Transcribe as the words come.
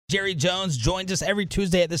Jerry Jones joins us every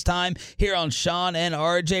Tuesday at this time here on Sean and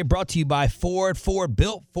RJ, brought to you by Ford. Ford,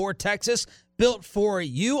 built for Texas, built for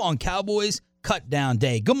you on Cowboys Cut Down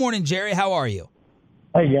Day. Good morning, Jerry. How are you?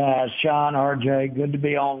 Hey, guys. Sean, RJ, good to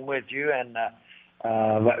be on with you, and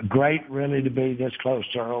great really to be this close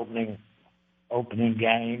to our opening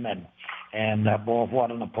game, and boy,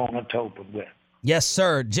 what an opponent to open with. Yes,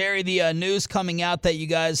 sir. Jerry, the news coming out that you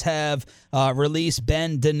guys have released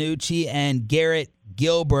Ben DiNucci and Garrett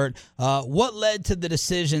Gilbert. What led to the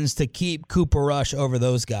decisions to keep Cooper Rush over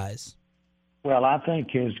those guys? Well, I think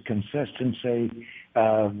his consistency,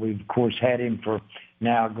 we've, of course, had him for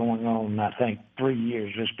now going on, I think, 3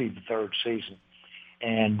 years. This will be the third season.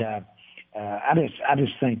 And I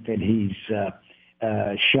just think that he's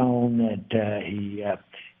shown that he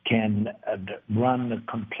can run the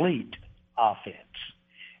complete offense.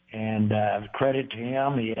 And credit to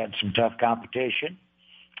him, he had some tough competition.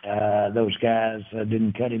 Those guys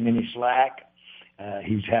didn't cut him any slack.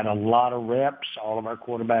 He's had a lot of reps. All of our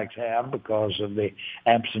quarterbacks have because of the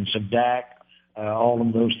absence of Dak. All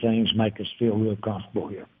of those things make us feel real comfortable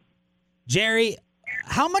here. Jerry,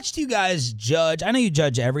 how much do you guys judge? I know you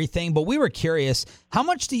judge everything, but we were curious. How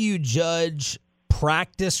much do you judge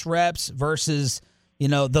practice reps versus,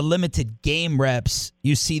 the limited game reps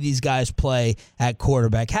you see these guys play at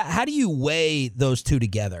quarterback? How do you weigh those two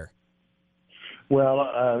together? Well,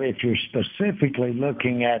 if you're specifically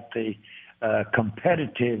looking at the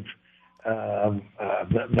competitive,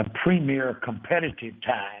 the premier competitive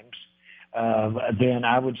times, then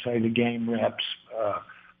I would say the game reps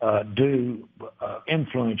do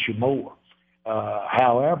influence you more.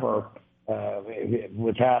 However,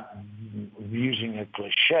 without using a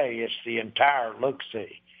cliche, it's the entire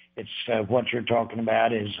look-see. It's what you're talking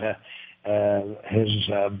about is his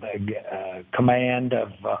command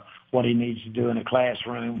of what he needs to do in a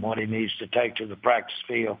classroom, what he needs to take to the practice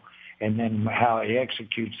field, and then how he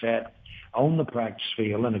executes that on the practice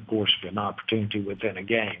field, and, of course, an opportunity within a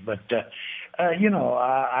game. But, I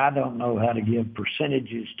don't know how to give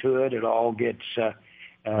percentages to it. It all gets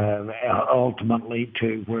ultimately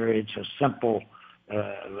to where it's a simple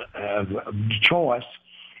choice.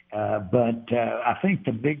 But I think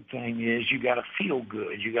the big thing is you got to feel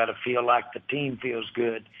good. You got to feel like the team feels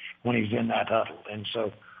good when he's in that huddle. And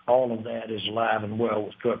so all of that is alive and well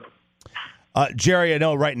with Cooper. Jerry, I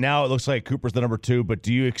know right now it looks like Cooper's the number 2, but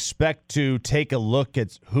do you expect to take a look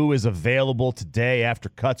at who is available today after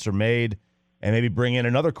cuts are made and maybe bring in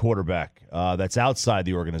another quarterback that's outside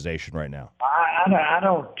the organization right now? I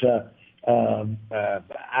don't.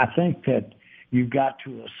 I think that you've got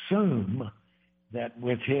to assume that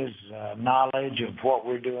with his knowledge of what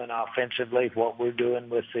we're doing offensively, what we're doing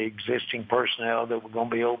with the existing personnel that we're going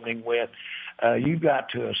to be opening with, you've got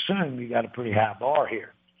to assume you got a pretty high bar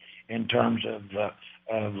here in terms of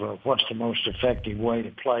what's the most effective way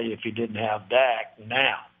to play if you didn't have Dak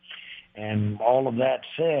now. And all of that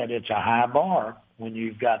said, it's a high bar when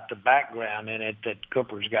you've got the background in it that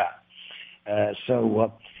Cooper's got.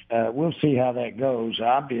 So we'll see how that goes.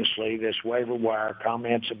 Obviously, this waiver wire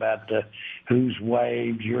comments about who's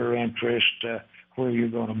waived, your interest, where you're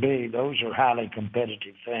going to be, those are highly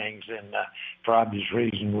competitive things. And for obvious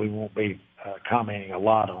reason, we won't be commenting a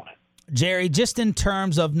lot on it. Jerry, just in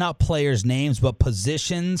terms of not players' names, but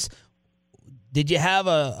positions, did you have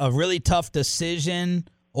a really tough decision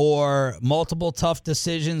or multiple tough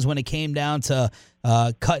decisions when it came down to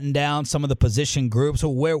cutting down some of the position groups?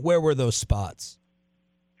 Or where were those spots?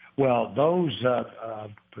 Well, those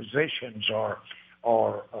positions are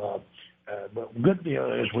the good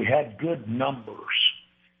deal is we had good numbers,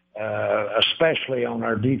 especially on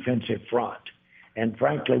our defensive front, and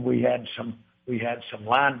frankly, we had some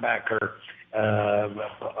linebacker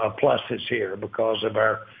pluses here because of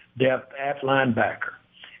our depth at linebacker,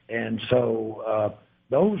 and so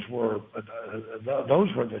those were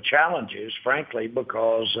the challenges, frankly,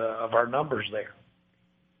 because of our numbers there.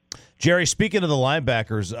 Jerry, speaking of the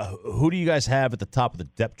linebackers, who do you guys have at the top of the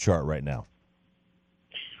depth chart right now?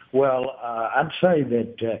 Well, I'd say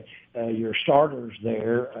that your starters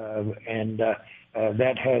there, and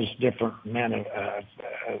that has different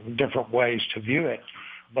ways to view it.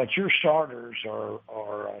 But your starters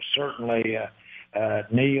are certainly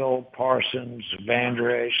Neal, Parsons,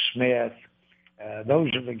 Vander Esch, Smith.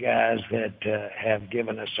 Those are the guys that have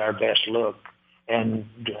given us our best look and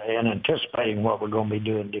anticipating what we're going to be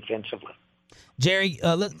doing defensively. Jerry,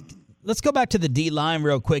 let's go back to the D-line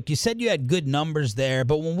real quick. You said you had good numbers there,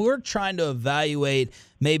 but when we're trying to evaluate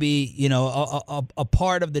maybe, a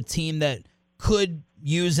part of the team that could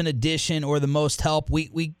use an addition or the most help,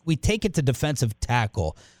 we take it to defensive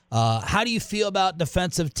tackle. How do you feel about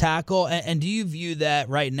defensive tackle, and do you view that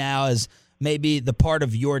right now as maybe the part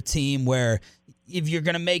of your team where if you're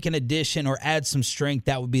going to make an addition or add some strength,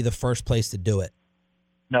 that would be the first place to do it?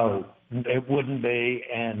 No, it wouldn't be,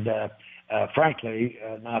 and frankly,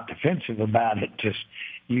 not defensive about it, just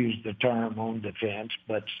use the term on defense.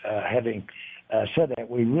 But having said that,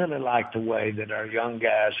 we really like the way that our young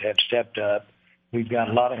guys have stepped up. We've got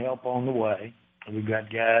a lot of help on the way. We've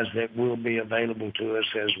got guys that will be available to us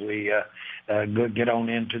as we get on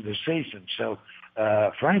into the season. So,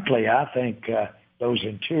 frankly, I think those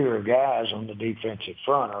interior guys on the defensive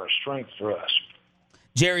front are a strength for us.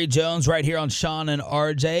 Jerry Jones right here on Sean and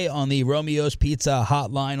RJ on the Romeo's Pizza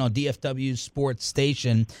hotline on DFW Sports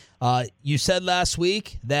Station. You said last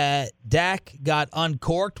week that Dak got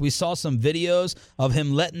uncorked. We saw some videos of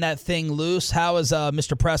him letting that thing loose. How has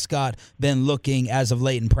Mr. Prescott been looking as of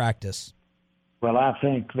late in practice? Well, I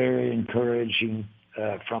think very encouraging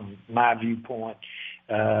from my viewpoint.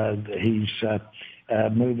 He's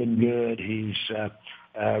moving good. He's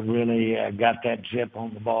really got that zip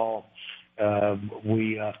on the ball.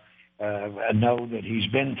 We know that he's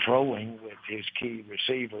been throwing with his key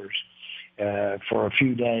receivers for a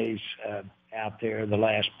few days out there the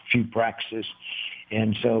last few practices.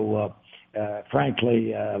 And so,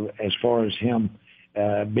 frankly, as far as him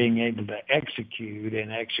being able to execute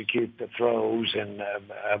the throws and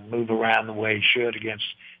move around the way he should against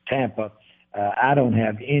Tampa, I don't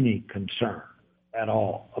have any concern at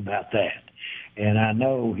all about that. And I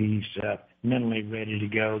know he's mentally ready to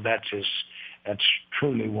go. That's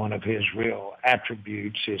truly one of his real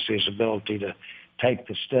attributes, is his ability to take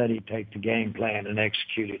the study, take the game plan, and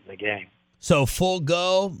execute it in the game. So full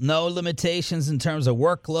go, no limitations in terms of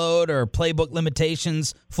workload or playbook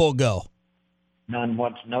limitations, full go. None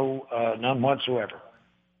whatsoever.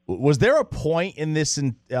 Was there a point in this,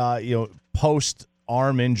 post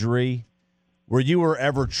arm injury, where you were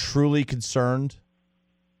ever truly concerned?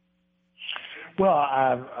 Well,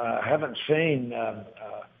 I haven't seen a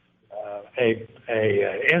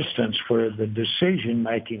instance where the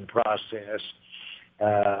decision-making process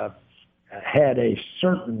had a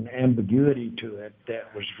certain ambiguity to it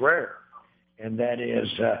that was rare, and that is,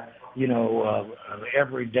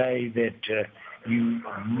 every day that you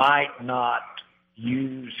might not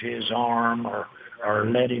use his arm or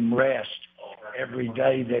let him rest. Every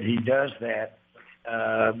day that he does that,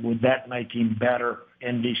 would that make him better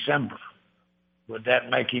in December? Would that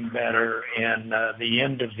make him better in the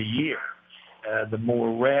end of the year? The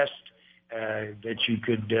more rest that you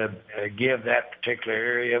could give that particular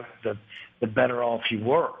area, the better off you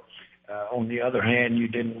were. On the other hand, you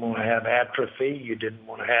didn't want to have atrophy. You didn't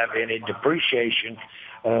want to have any depreciation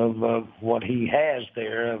of what he has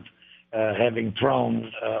there of having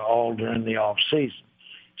thrown all during the off season.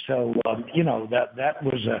 So, that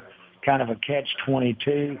was a kind of a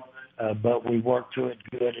catch-22, but we worked through it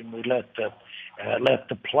good, and we let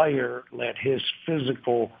the player, let his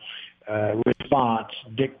physical response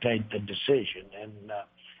dictate the decision. And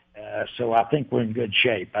so I think we're in good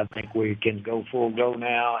shape. I think we can go full go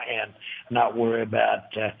now and not worry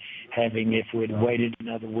about having, if we'd waited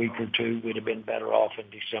another week or two, we'd have been better off in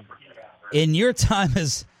December. In your time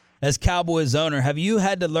as Cowboys owner, have you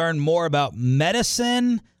had to learn more about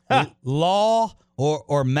medicine, law,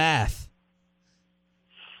 or math?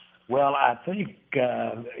 Well, I think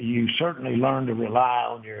you certainly learn to rely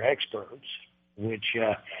on your experts, which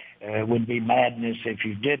would be madness if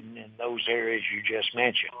you didn't in those areas you just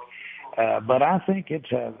mentioned. But I think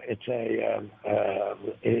it's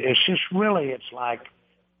like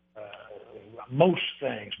most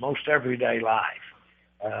things, most everyday life.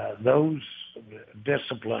 Those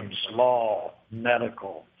disciplines, law,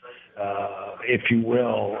 medical, if you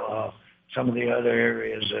will, some of the other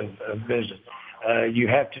areas of business. You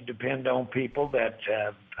have to depend on people that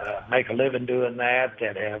make a living doing that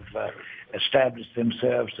have established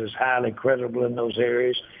themselves as highly credible in those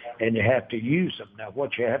areas, and you have to use them. Now,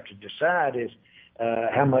 what you have to decide is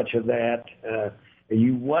how much of that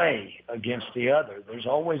you weigh against the other. There's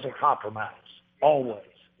always a compromise, always.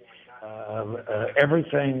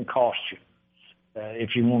 Everything costs you.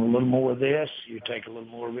 If you want a little more of this, you take a little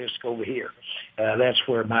more risk over here. That's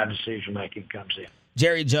where my decision-making comes in.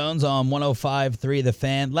 Jerry Jones on 105.3 The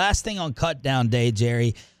Fan. Last thing on cut down day,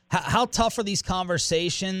 Jerry. How tough are these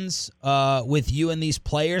conversations with you and these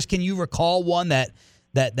players? Can you recall one that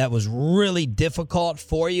was really difficult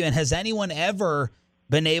for you? And has anyone ever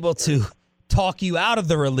been able to talk you out of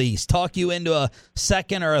the release, talk you into a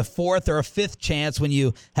second or a fourth or a fifth chance when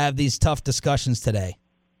you have these tough discussions today?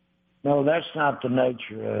 No, that's not the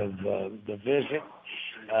nature of the visit.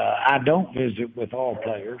 I don't visit with all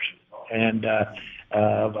players, and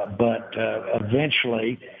but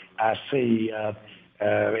eventually I see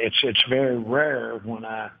it's very rare when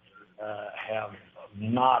I have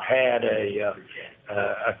not had a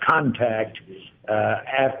contact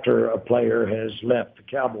after a player has left the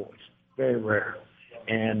Cowboys. Very rare.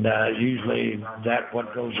 And usually that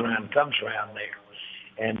what goes around comes around there.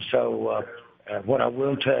 And so what I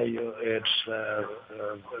will tell you, it's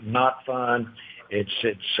not fun. It's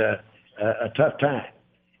a tough time.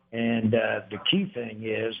 And the key thing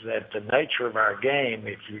is that the nature of our game,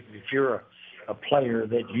 if you're a player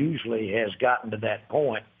that usually has gotten to that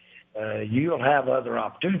point, you'll have other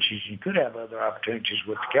opportunities. You could have other opportunities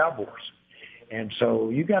with the Cowboys. And so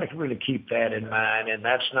you got to really keep that in mind. And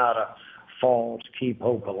that's not a false keep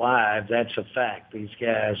hope alive. That's a fact. These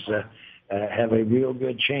guys have a real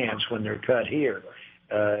good chance when they're cut here.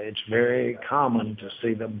 It's very common to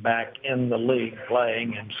see them back in the league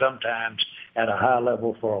playing, and sometimes at a high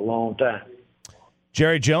level for a long time.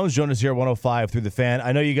 Jerry Jones joined us here at 105 through the Fan.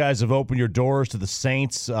 I know you guys have opened your doors to the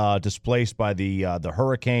Saints, displaced by the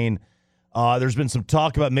hurricane. There's been some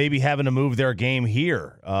talk about maybe having to move their game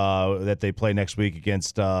here that they play next week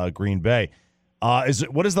against Green Bay.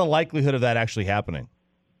 What is the likelihood of that actually happening?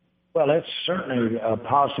 Well, it's certainly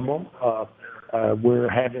possible. We're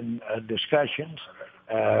having discussions.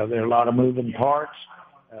 There are a lot of moving parts,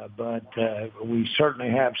 but we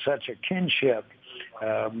certainly have such a kinship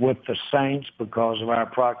with the Saints because of our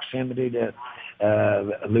proximity to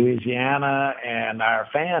Louisiana and our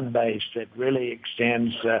fan base that really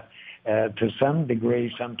extends to some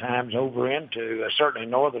degree sometimes over into certainly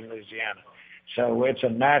northern Louisiana. So it's a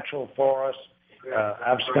natural for us.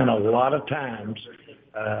 I've spent a lot of times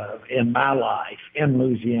in my life in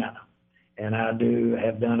Louisiana, and I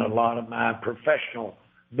have done a lot of my professional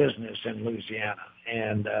business in Louisiana,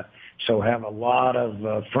 and so have a lot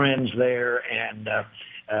of friends there, and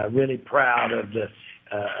really proud of the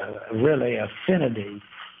really affinity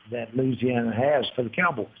that Louisiana has for the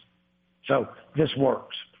Cowboys. So this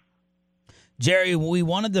works. Jerry, we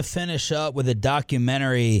wanted to finish up with a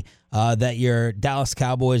documentary that your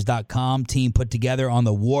DallasCowboys.com team put together on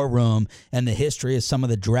the War Room and the history of some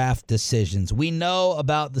of the draft decisions. We know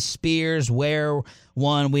about the Spears, Ware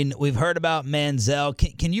one. We've heard about Manziel.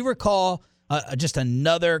 Can you recall just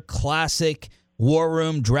another classic War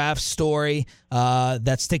Room draft story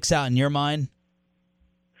that sticks out in your mind?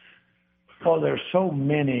 Well, there's so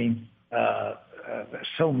many,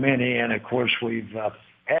 and of course we've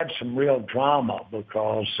had some real drama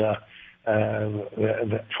because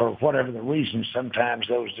for whatever the reason, sometimes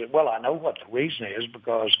I know what the reason is,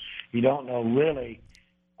 because you don't know really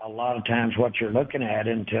a lot of times what you're looking at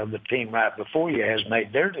until the team right before you has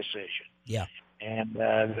made their decision. Yeah. And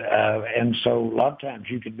so a lot of times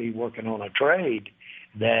you could be working on a trade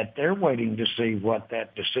that they're waiting to see what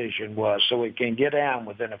that decision was, so it can get down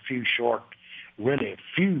within a few minutes,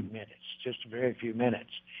 just a very few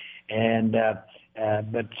minutes. And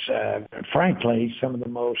but frankly, some of the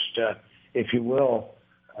most, if you will,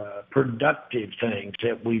 productive things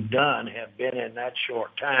that we've done have been in that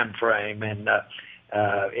short time frame. And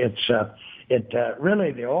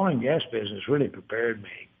really, the oil and gas business really prepared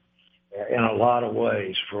me in a lot of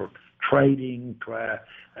ways for trading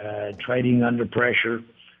under pressure,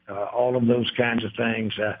 all of those kinds of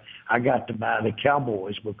things. I got to buy the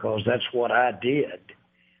Cowboys because that's what I did,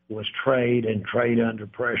 was trade under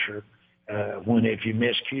pressure. When if you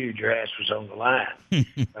miscued, your ass was on the line.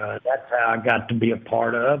 That's how I got to be a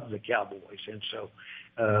part of the Cowboys. And so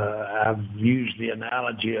I've used the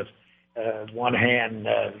analogy of one hand,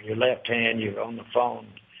 your left hand, you're on the phone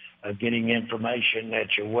getting information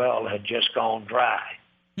that your well had just gone dry.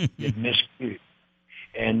 It miscued.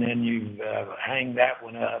 And then you hang that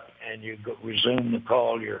one up and you resume the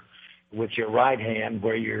call with your right hand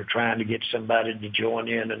where you're trying to get somebody to join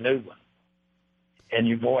you in a new one. And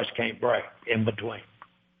your voice can't break in between.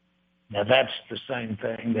 Now, that's the same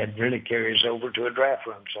thing that really carries over to a draft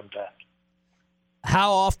room sometimes.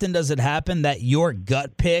 How often does it happen that your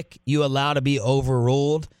gut pick you allow to be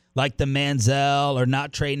overruled, like the Manziel or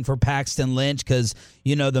not trading for Paxton Lynch because,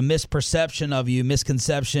 the misconception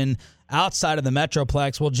outside of the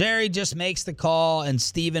Metroplex? Well, Jerry just makes the call, and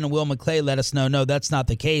Stephen and Will McClay let us know, no, that's not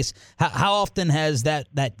the case. How often has that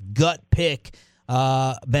gut pick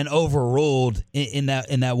been overruled in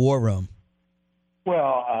that war room?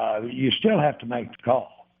 Well, you still have to make the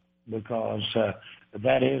call because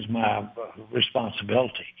that is my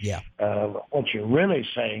responsibility. Yeah. What you're really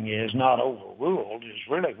saying is not overruled. Is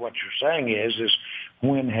really what you're saying is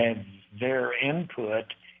when have their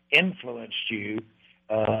input influenced you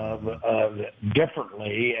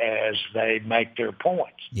differently as they make their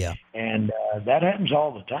points. Yeah. And that happens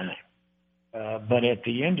all the time. But at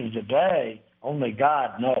the end of the day, only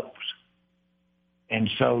God knows. And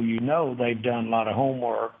so they've done a lot of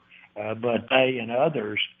homework, but they and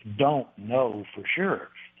others don't know for sure.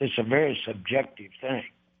 It's a very subjective thing.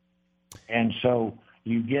 And so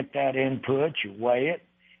you get that input, you weigh it.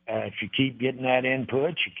 If you keep getting that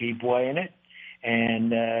input, you keep weighing it,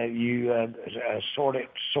 and you sort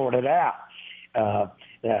it out.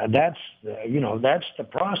 That's the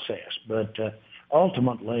process. But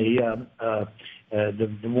ultimately, the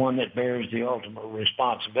one that bears the ultimate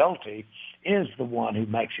responsibility is the one who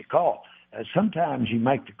makes a call. Sometimes you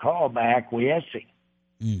make the call by acquiescing.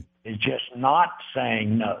 It's just not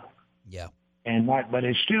saying no. Yeah. But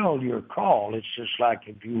it's still your call. It's just like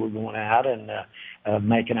if you were going out and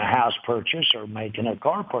making a house purchase or making a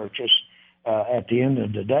car purchase. At the end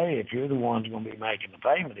of the day, if you're the one who's going to be making the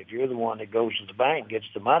payment, if you're the one that goes to the bank, gets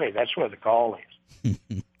the money, that's where the call is.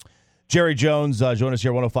 Jerry Jones, join us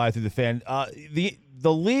here, 105 through the Fan.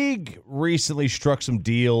 The league recently struck some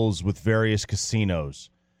deals with various casinos,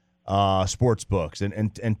 sports books,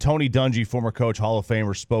 and Tony Dungy, former coach, Hall of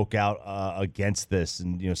Famer, spoke out against this,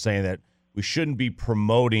 and saying that we shouldn't be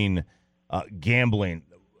promoting gambling.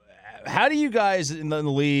 How do you guys in the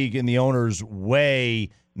league and the owners weigh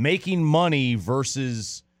making money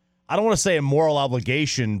versus, I don't want to say a moral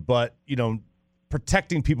obligation, but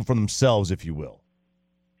protecting people from themselves, if you will?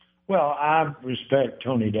 Well, I respect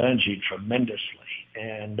Tony Dungy tremendously,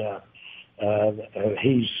 and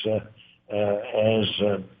he's as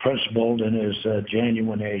principled and as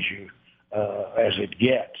genuine as it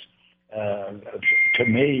gets. To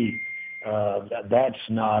me, that's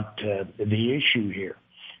not the issue here.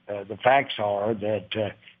 The facts are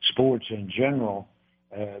that sports in general,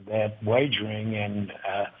 that wagering and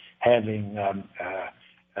having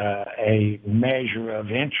a measure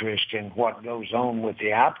of interest in what goes on with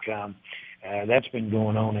the outcome, that's been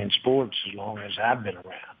going on in sports as long as I've been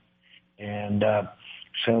around. And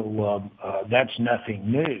so that's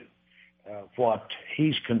nothing new. What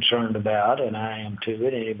he's concerned about, and I am too,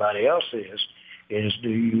 and anybody else is do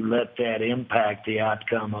you let that impact the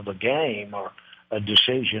outcome of a game or a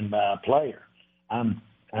decision by a player?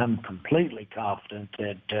 I'm completely confident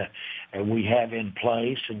that we have in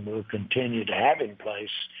place and will continue to have in place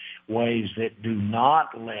ways that do not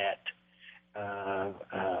let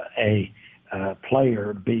a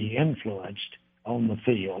player be influenced on the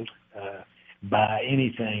field by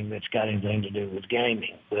anything that's got anything to do with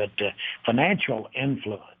gaming. But financial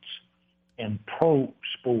influence in pro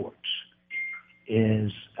sports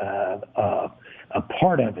is a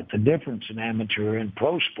part of it. The difference in amateur and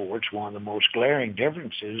pro sports, one of the most glaring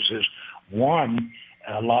differences is, one,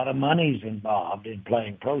 a lot of money's involved in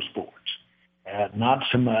playing pro sports. Not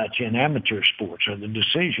so much in amateur sports, or the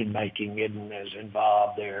decision-making isn't as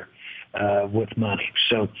involved there with money.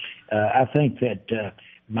 So I think that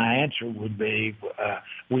my answer would be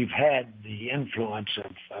we've had the influence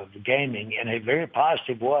of gaming in a very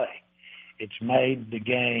positive way. It's made the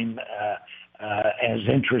game as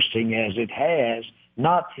interesting as it has,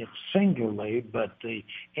 not it singularly, but the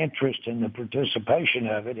interest and the participation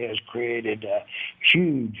of it has created a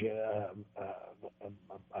huge, a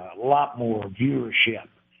lot more viewership.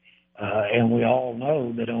 And we all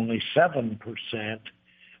know that only 7%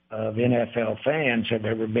 of NFL fans have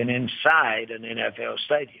ever been inside an NFL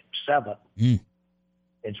stadium. 7.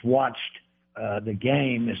 It's watched. The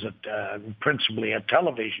game is principally a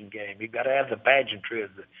television game. You've got to have the pageantry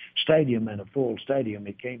of the stadium and a full stadium.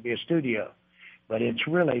 It can't be a studio. But it's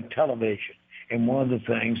really television. And one of the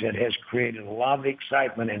things that has created a lot of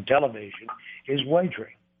excitement in television is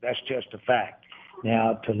wagering. That's just a fact.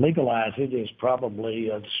 Now, to legalize it is probably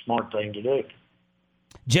a smart thing to do.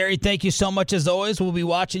 Jerry, thank you so much as always. We'll be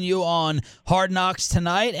watching you on Hard Knocks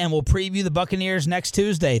tonight, and we'll preview the Buccaneers next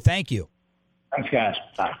Tuesday. Thank you. Thanks, guys.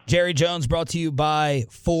 Bye. Jerry Jones, brought to you by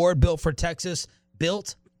Ford, built for Texas,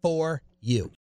 built for you.